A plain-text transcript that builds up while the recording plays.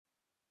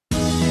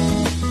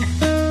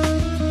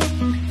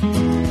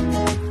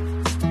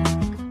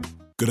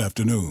Good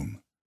afternoon.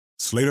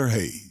 Slater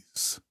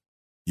Hayes,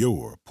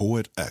 your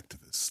poet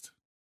activist.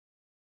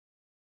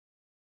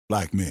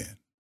 Black men,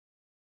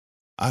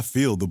 I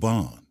feel the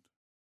bond.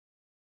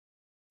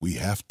 We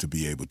have to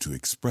be able to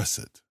express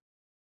it.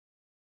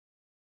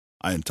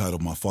 I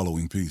entitled my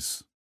following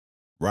piece,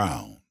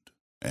 Round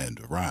and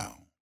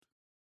Around.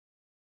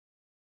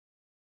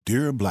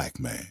 Dear black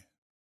man,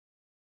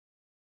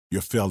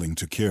 you're failing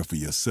to care for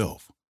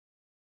yourself,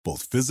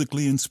 both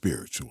physically and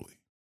spiritually.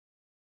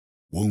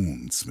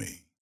 Wounds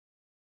me.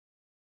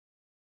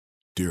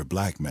 Dear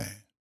black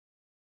man,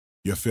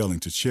 you're failing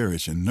to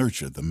cherish and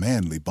nurture the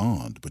manly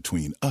bond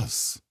between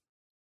us,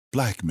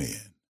 black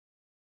men.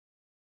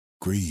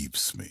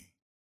 Grieves me.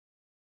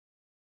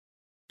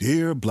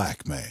 Dear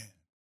black man,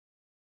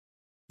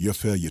 your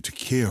failure to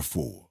care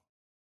for,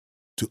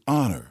 to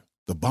honor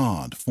the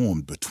bond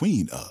formed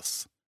between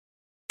us,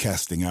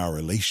 casting our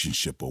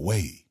relationship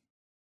away,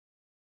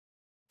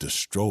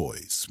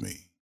 destroys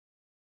me.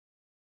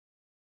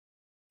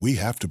 We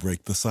have to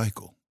break the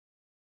cycle.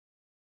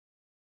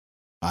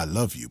 I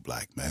love you,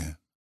 black man.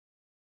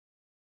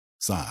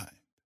 Signed,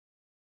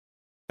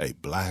 a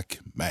black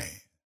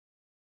man.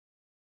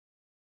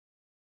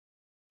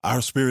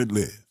 Our spirit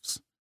lives.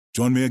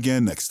 Join me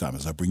again next time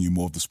as I bring you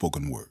more of the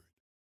spoken word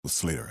with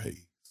Slater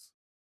Hayes.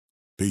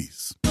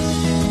 Peace.